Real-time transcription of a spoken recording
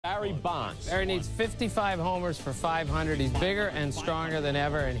Barry Bonds. Barry needs 55 homers for 500. He's bigger and stronger than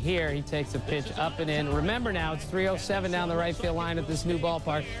ever, and here he takes a pitch up and in. Remember now, it's 307 down the right field line at this new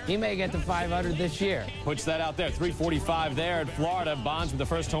ballpark. He may get to 500 this year. Puts that out there, 345 there at Florida. Bonds with the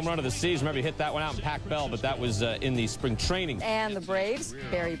first home run of the season. Remember, he hit that one out in Pac Bell, but that was in the spring training. And the Braves,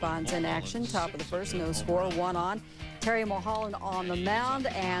 Barry Bonds in action, top of the first, no score, 1 on. Terry Mulholland on the mound,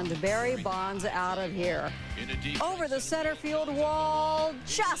 and Barry Bonds out of here. Over the center field wall,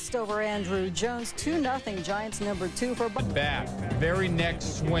 just over Andrew Jones, 2-0 Giants, number 2 for Bonds. Back, very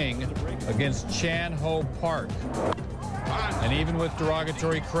next swing against Chan Ho Park. And even with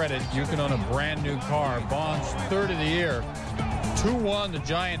derogatory credit, you can own a brand new car. Bonds, third of the year. 2-1, the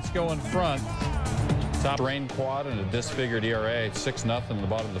Giants go in front. Top rain quad and a disfigured ERA, 6-0 in the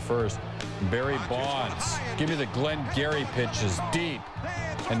bottom of the first. Barry Bonds, give me the Glenn Gary pitches, deep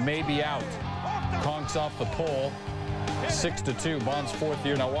and maybe out. Conks off the pole, 6-2. Bonds, fourth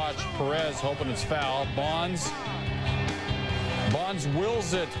year. Now watch Perez hoping it's foul. Bonds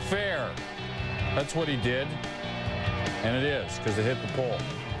wills it fair. That's what he did, and it is because it hit the pole.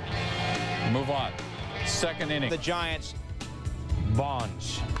 Move on. Second inning. The Giants,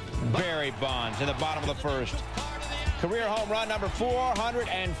 Bonds, Barry Bonds in the bottom of the first. Career home run number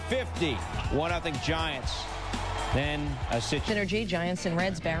 450. 1-0 Giants. Then a Synergy, Giants and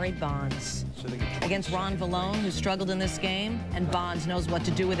Reds, Barry Bonds. Against Ron Vallone, who struggled in this game, and Bonds knows what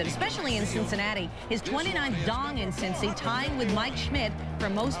to do with it, especially in Cincinnati. His 29th dong in Cincy, tying with Mike Schmidt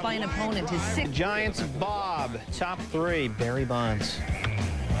for most by an opponent. His 6th. Giants, Bob, top 3, Barry Bonds.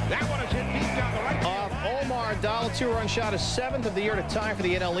 That one is hit deep down the right. Omar Dahl, 2-run shot, is 7th of the year to tie for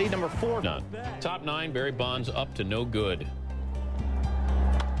the NL lead, number 4. None. Top 9, Barry Bonds up to no good.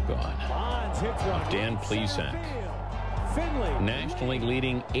 Gone. Dan Plesac. National League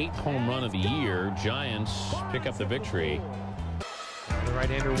leading 8th home run of the year. Giants pick up the victory. The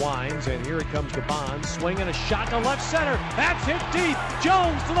right-hander winds, and here it comes to Bonds. Swing and a shot to left center. That's hit deep.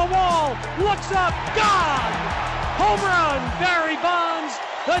 Jones to the wall. Looks up. Gone! Home run, Barry Bonds.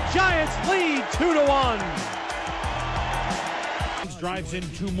 The Giants lead 2-1. Drives in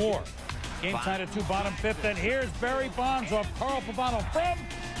 2 more. Game tied at 2, bottom 5th, and here's Barry Bonds off Carl Pavano from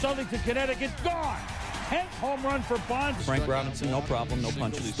Southington, Connecticut. Gone. 10th home run for Bonds. Frank Robinson, no problem, no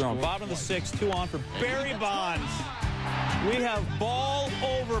punches thrown. Bottom of the 6th, 2 on for Barry Bonds. We have ball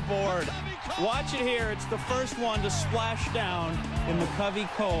overboard. Watch it here. It's the first one to splash down in McCovey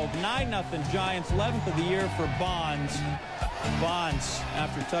Cove. 9-0 Giants, 11th of the year for Bonds. Bonds,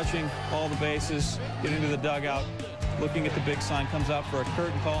 after touching all the bases, getting to the dugout, looking at the big sign, comes out for a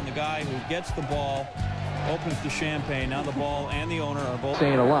curtain call, and the guy who gets the ball opens the champagne. Now the ball and the owner are both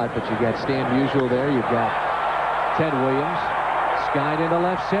saying a lot, but you got Stan Musial there. You've got Ted Williams, skied into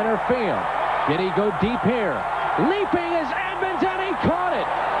left center field. Did he go deep here? Leaping is Edmonds, and he caught it.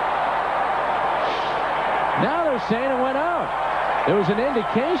 Now they're saying it went out. There was an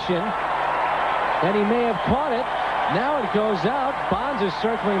indication that he may have caught it. Now it goes out. Bonds is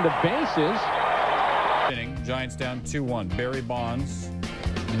circling the bases. Giants down 2-1. Barry Bonds.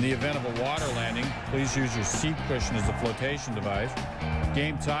 In the event of a water landing, please use your seat cushion as a flotation device.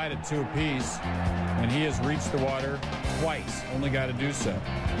 Game tied at 2 apiece, and he has reached the water twice. Only guy to do so.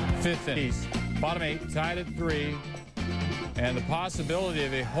 5th inning. Bottom 8 tied at 3, and the possibility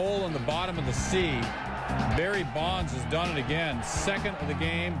of a hole in the bottom of the C. Barry Bonds has done it again. 2nd of the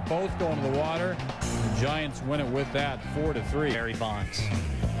game, both going to the water. The Giants win it with that, 4-3. Barry Bonds.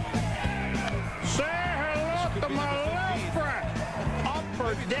 Say hello to my left friend.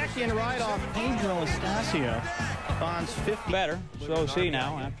 Upper decking right off Angel Estacio. Bonds 50. Better, so is he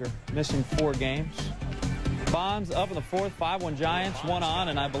now after missing 4 games. Bonds up in the 4th, 5-1 Giants, 1 on,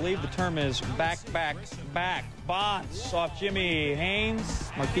 and I believe the term is back. Bonds off Jimmy Haynes.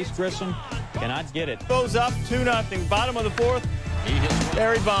 Marquise Grissom cannot get it. Goes up 2-0, bottom of the 4th.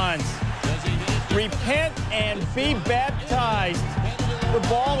 Barry Bonds. Repent and be baptized. The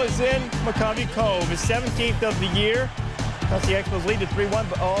ball is in McCovey Cove. His 17th of the year. That's the Expos lead to 3-1,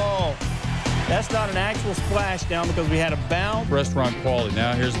 but oh, that's not an actual splashdown because we had a bounce. Restaurant quality.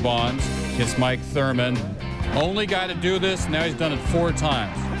 Now here's Bonds against Mike Thurman. Only guy to do this. Now he's done it 4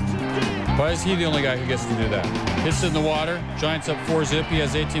 times. Why is he the only guy who gets to do that? Hits it in the water. Giants up 4-zip. He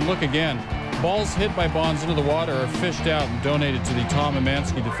has 18. Look again. Balls hit by Bonds into the water are fished out and donated to the Tom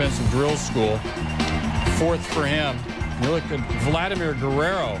Emanski Defensive Drill School. 4th for him. You look at Vladimir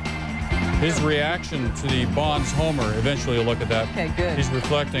Guerrero. His reaction to the Bonds homer. Eventually you'll look at that. Okay, good. He's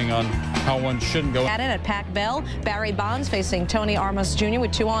reflecting on how one shouldn't go. At it at Pac Bell, Barry Bonds facing Tony Armas Jr.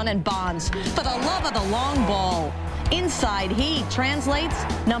 with 2 on, and Bonds for the love of the long ball. Inside heat translates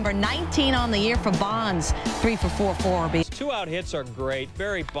number 19 on the year for Bonds. 3 for 4 for RB. 2-out hits are great.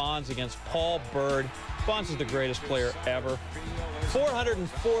 Barry Bonds against Paul Bird. Bonds is the greatest player ever.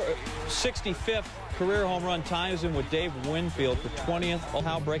 465th career home run ties him with Dave Winfield for 20th.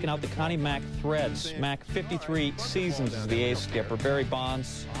 Now breaking out the Connie Mack threads. Mack 53 seasons as the ace skipper. Barry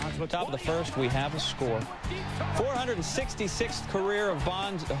Bonds, top of the first, we have a score. 466th career of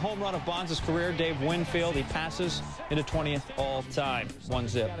Bonds, home run of Bonds' career. Dave Winfield, he passes into 20th all time.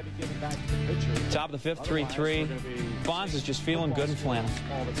 1-zip. Top of the fifth, 3-3. Bonds is just feeling good and flannel.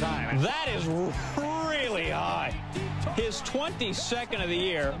 That is really high. His 22nd of the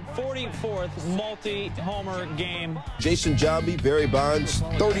year, 44th multi-homer game. Jason Giambi, Barry Bonds,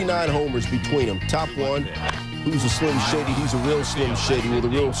 39 homers between them. Top one. Who's a Slim Shady? He's a real Slim Shady with a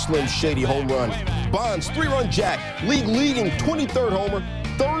real Slim Shady home run. Bonds, 3-run jack, league leading 23rd homer,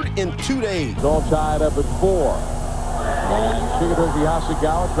 third in 2 days. It's all tied up at 4. Shigeru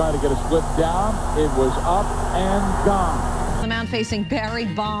Hasagawa trying to get a split down. It was up and gone. The mound facing Barry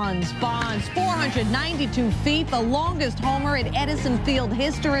Bonds. Bonds, 492 feet, the longest homer in Edison Field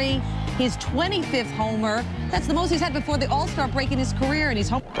history. His 25th homer. That's the most he's had before the All-Star break in his career, and he's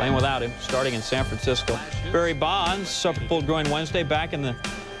home. Playing without him, starting in San Francisco. Barry Bonds suffered pulled groin Wednesday, back in the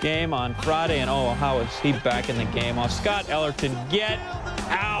game on Friday, and oh, how is he back in the game? Oh, Scott Ellerton, get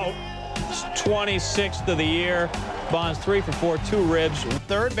out. 26th of the year. Bonds 3 for 4, 2 ribs.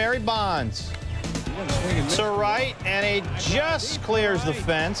 Third, Barry Bonds. To right, and he just clears the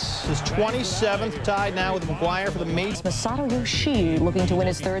fence. His 27th, tied now with McGuire for the Mets. Masato Yoshii looking to win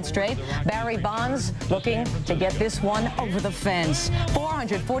his 3rd straight. Barry Bonds looking to get this one over the fence.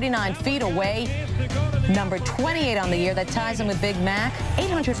 449 feet away. Number 28 on the year. That ties him with Big Mac.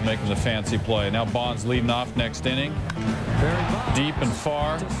 800. Making the fancy play. Now Bonds leading off next inning. Deep and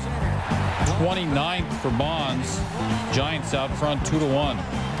far. 29th for Bonds. Giants out front 2-1.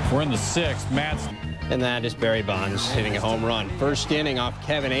 We're in the 6th. Matt's. And that is Barry Bonds hitting a home run. First inning off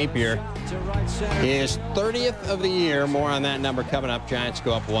Kevin Apier. His 30th of the year. More on that number coming up. Giants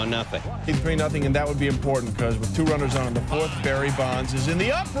go up 1-0. 3-0, and that would be important because with 2 runners on in the 4th, Barry Bonds is in the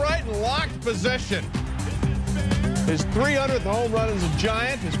upright and locked position. His 300th home run as a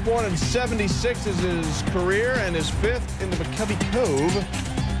Giant, his 476th is his career, and his 5th in the McCovey Cove.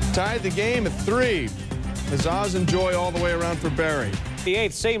 Tied the game at 3. As Oz and Joy all the way around for Barry. The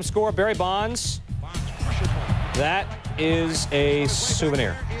 8th, same score, Barry Bonds. That is a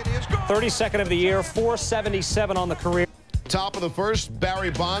souvenir. 32nd of the year, 477 on the career. Top of the first, Barry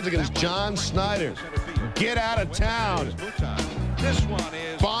Bonds against John Snyder. Get out of town.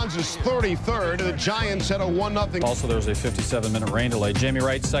 Bonds is 33rd, and the Giants had a 1-0. Also, there was a 57-minute rain delay. Jamie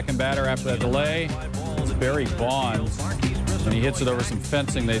Wright, second batter after that delay. It's Barry Bonds. When he hits it over some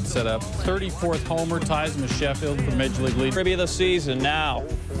fencing they'd set up. 34th homer, ties him with Sheffield for Major League Lead. Trivia of the season now.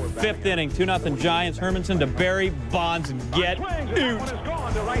 5th inning, 2-0 Giants. Hermanson to Barry Bonds, and get out.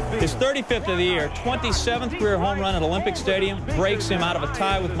 His 35th of the year, 27th career home run at Olympic Stadium. Breaks him out of a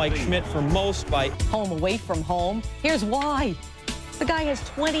tie with Mike Schmidt for most by home away from home. Here's why. The guy has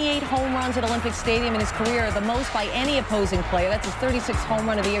 28 home runs at Olympic Stadium in his career, the most by any opposing player. That's his 36th home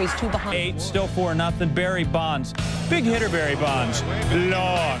run of the year. He's 2 behind. 8, still 4-0. Barry Bonds. Big hitter, Barry Bonds.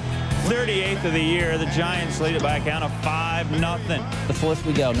 Long. 38th of the year. The Giants lead it by a count of 5-0. The 4th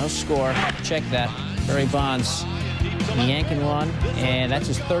we go. No score. Check that. Barry Bonds yanking one, and that's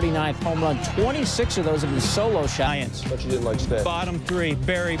his 39th home run. 26 of those have been solo shots. But you didn't like stats. Bottom 3,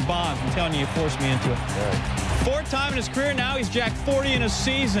 Barry Bonds. I'm telling you, you forced me into it. Right. 4th time in his career. Now he's jacked 40 in a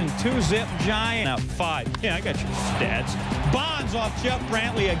season. 2-zip Giant. Now 5. Yeah, I got your stats. Bonds off Jeff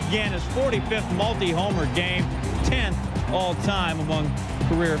Brantley again. His 45th multi-homer game. 10th all-time among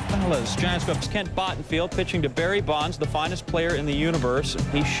career fellas. Giants go up to Kent Bottenfield pitching to Barry Bonds, the finest player in the universe.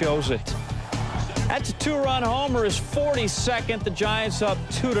 He shows it. That's a 2-run homer. His 42nd. The Giants up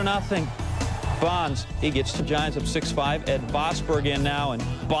 2-0. Bonds, he gets the Giants up 6-5. Ed Vosberg in now, and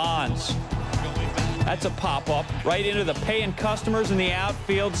Bonds. That's a pop-up right into the paying customers in the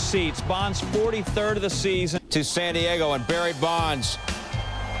outfield seats. Bonds 43rd of the season. To San Diego, and Barry Bonds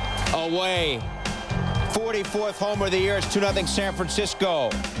away. 44th homer of the year. It's 2-0 San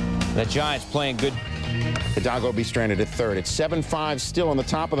Francisco. The Giants playing good. Hidalgo will be stranded at 3rd. It's 7-5 still in the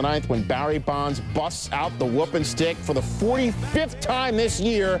top of the 9th when Barry Bonds busts out the whooping stick for the 45th time this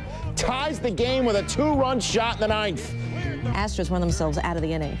year. Ties the game with a 2-run shot in the 9th. Astros run themselves out of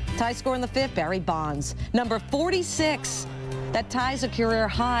the inning. Tie score in the 5th, Barry Bonds. Number 46. That ties a career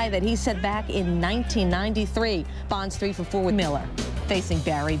high that he set back in 1993. Bonds 3 for 4 with Miller. Facing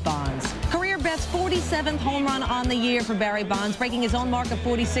Barry Bonds. Career best 47th home run on the year for Barry Bonds, breaking his own mark of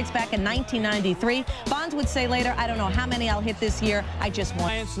 46 back in 1993. Bonds would say later, I don't know how many I'll hit this year. I just want.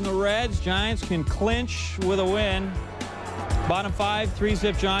 Giants and the Reds. Giants can clinch with a win. Bottom 5,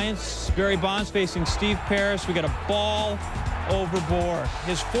 3-zip Giants. Barry Bonds facing Steve Parris. We got a ball overboard.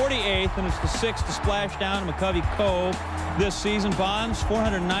 His 48th, and it's the 6th to splash down to McCovey Cove this season. Bonds,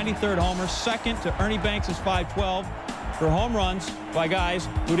 493rd homer, second to Ernie Banks' 512 for home runs by guys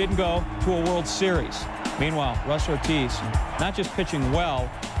who didn't go to a World Series. Meanwhile, Russ Ortiz, not just pitching well,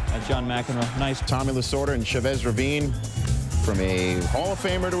 as John McEnroe. Nice. Tommy Lasorda and Chavez Ravine. From a Hall of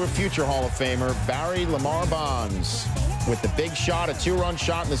Famer to a future Hall of Famer, Barry Lamar Bonds with the big shot, a 2-run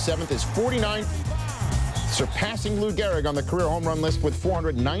shot in the 7th, his 49th, surpassing Lou Gehrig on the career home run list with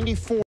 494.